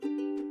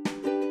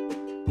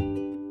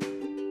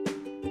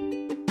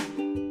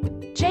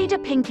Jada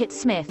Pinkett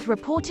Smith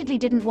reportedly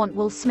didn't want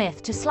Will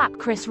Smith to slap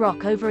Chris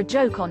Rock over a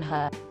joke on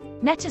her.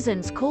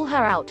 Netizens call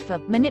her out for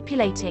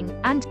manipulating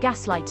and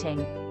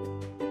gaslighting.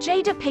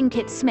 Jada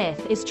Pinkett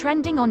Smith is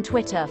trending on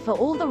Twitter for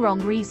all the wrong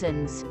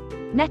reasons.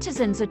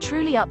 Netizens are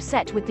truly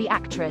upset with the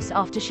actress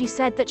after she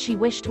said that she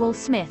wished Will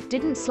Smith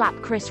didn't slap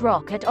Chris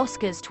Rock at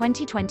Oscars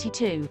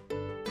 2022.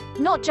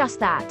 Not just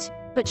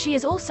that, but she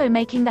is also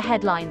making the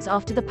headlines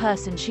after the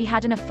person she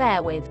had an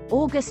affair with,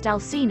 August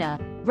Alsina,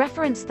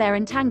 referenced their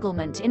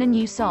entanglement in a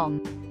new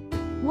song.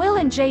 Will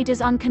and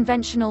Jada's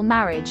unconventional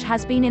marriage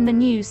has been in the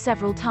news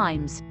several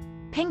times.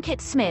 Pinkett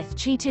Smith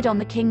cheated on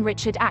the King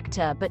Richard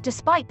actor, but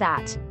despite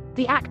that,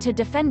 the actor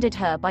defended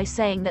her by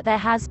saying that there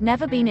has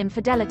never been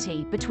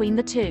infidelity between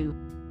the two.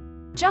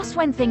 Just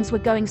when things were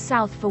going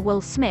south for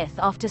Will Smith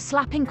after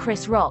slapping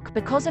Chris Rock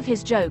because of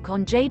his joke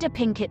on Jada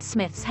Pinkett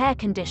Smith's hair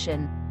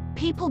condition,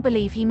 people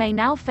believe he may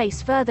now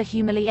face further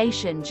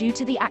humiliation due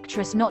to the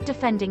actress not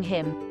defending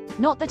him,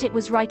 not that it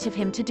was right of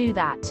him to do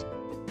that.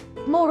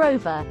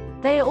 Moreover,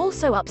 they are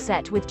also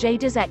upset with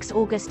Jada's ex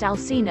August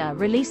Alsina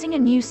releasing a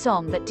new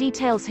song that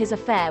details his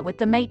affair with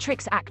the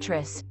Matrix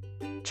actress.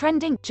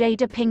 Trending,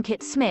 Jada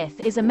Pinkett Smith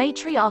is a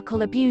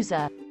matriarchal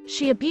abuser.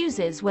 She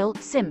abuses Will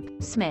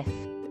 "Simp" Smith.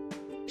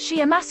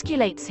 She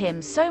emasculates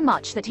him so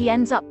much that he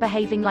ends up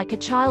behaving like a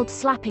child,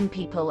 slapping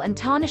people and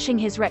tarnishing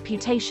his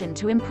reputation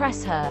to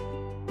impress her.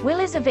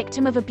 Will is a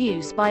victim of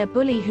abuse by a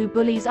bully who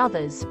bullies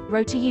others,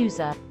 wrote a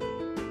user.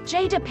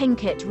 Jada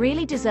Pinkett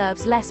really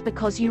deserves less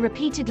because you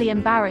repeatedly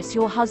embarrass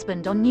your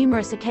husband on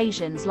numerous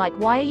occasions, like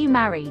 "Why are you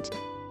married?"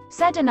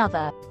 said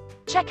another.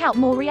 Check out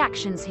more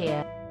reactions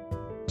here.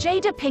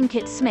 Jada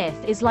Pinkett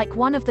Smith is like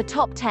one of the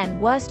top 10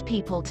 worst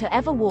people to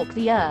ever walk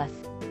the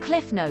earth.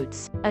 Cliff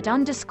Notes,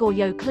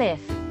 @_YoCliff,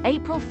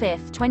 April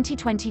 5,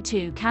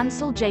 2022.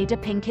 Cancel Jada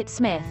Pinkett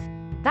Smith.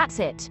 That's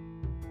it.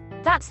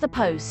 That's the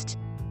post.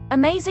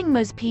 Amazing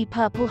Ms. P.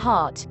 Purple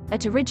Heart,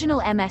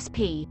 @Original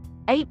MSP,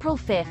 April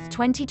 5,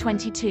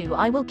 2022.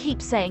 I will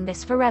keep saying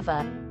this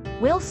forever.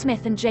 Will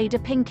Smith and Jada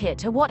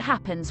Pinkett are what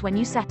happens when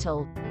you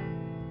settle.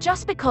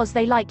 Just because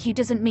they like you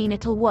doesn't mean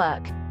it'll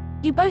work.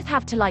 You both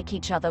have to like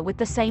each other with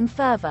the same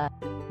fervor.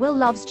 Will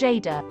loves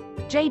Jada.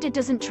 Jada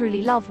doesn't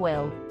truly love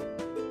Will.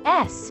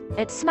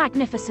 It's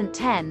Magnificent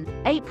 10,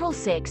 April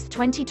 6,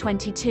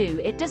 2022.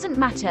 It doesn't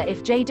matter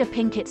if Jada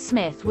Pinkett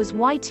Smith was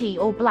white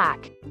or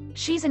black.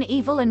 She's an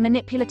evil and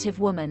manipulative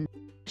woman.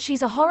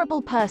 She's a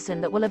horrible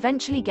person that will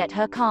eventually get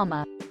her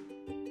karma.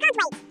 Can't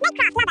wait.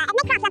 Nightcraft Lover at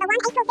Nightcraft Lover 1,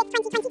 April 6,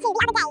 2022. The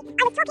other day,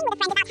 I was talking with a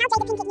friend about how Jada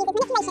Pinkett uses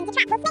manipulation to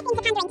trap Will Smith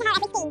into pandering to her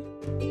every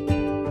scene.